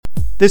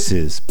This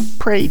is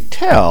Pray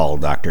Tell,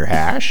 Dr.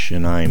 Hash,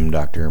 and I'm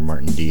Dr.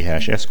 Martin D.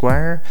 Hash,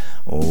 Esquire,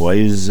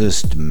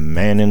 wisest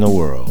man in the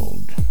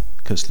world,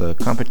 'cause the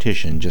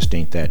competition just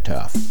ain't that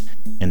tough.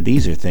 And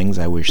these are things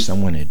I wish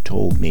someone had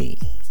told me.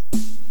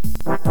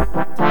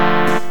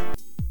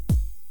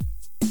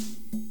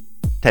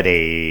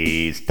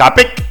 Today's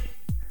topic,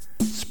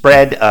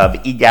 Spread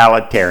of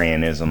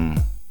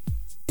Egalitarianism.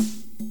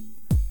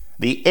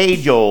 The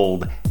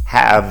age-old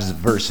haves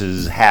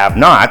versus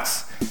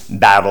have-nots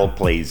battle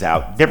plays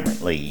out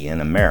differently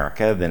in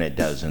America than it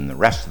does in the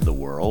rest of the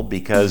world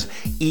because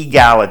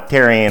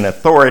egalitarian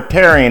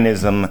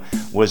authoritarianism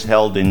was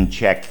held in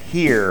check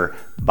here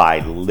by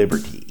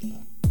liberty.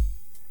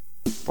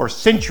 For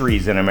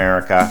centuries in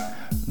America,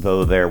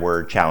 though there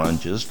were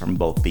challenges from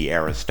both the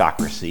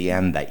aristocracy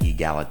and the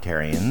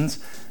egalitarians,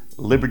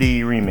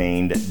 liberty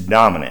remained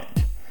dominant.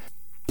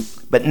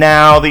 But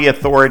now the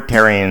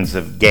authoritarians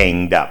have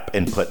ganged up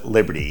and put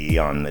liberty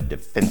on the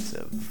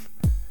defensive.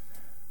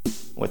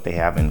 What they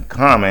have in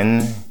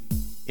common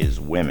is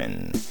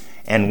women.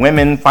 And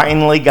women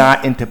finally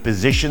got into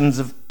positions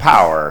of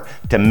power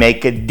to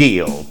make a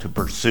deal to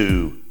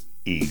pursue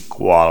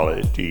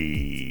equality.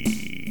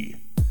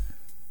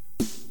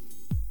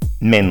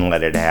 Men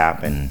let it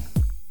happen.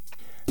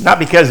 Not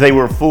because they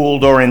were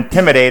fooled or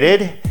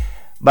intimidated,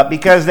 but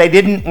because they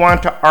didn't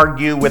want to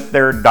argue with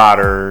their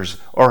daughters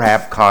or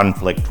have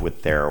conflict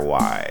with their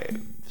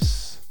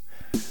wives.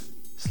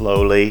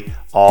 Slowly,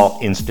 all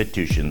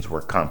institutions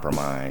were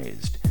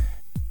compromised.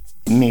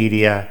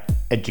 Media,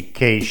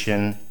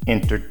 education,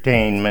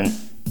 entertainment,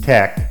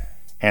 tech,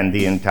 and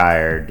the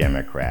entire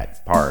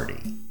Democrat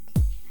Party.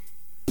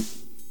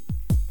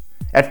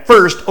 At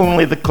first,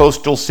 only the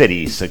coastal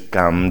cities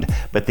succumbed,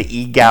 but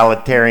the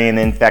egalitarian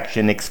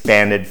infection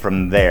expanded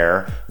from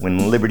there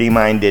when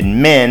liberty-minded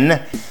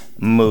men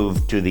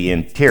moved to the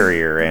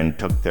interior and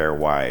took their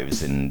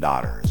wives and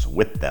daughters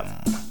with them.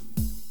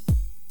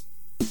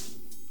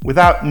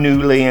 Without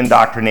newly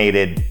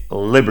indoctrinated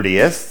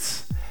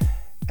libertyists,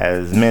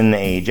 as men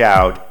age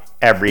out,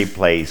 every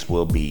place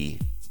will be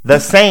the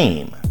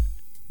same,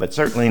 but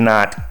certainly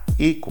not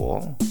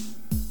equal.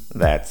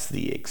 That's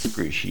the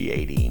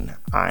excruciating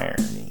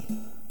irony.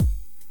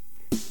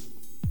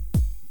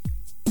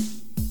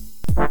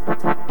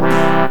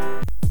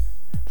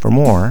 For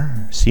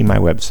more, see my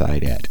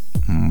website at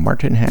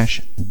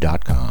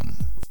martinhash.com.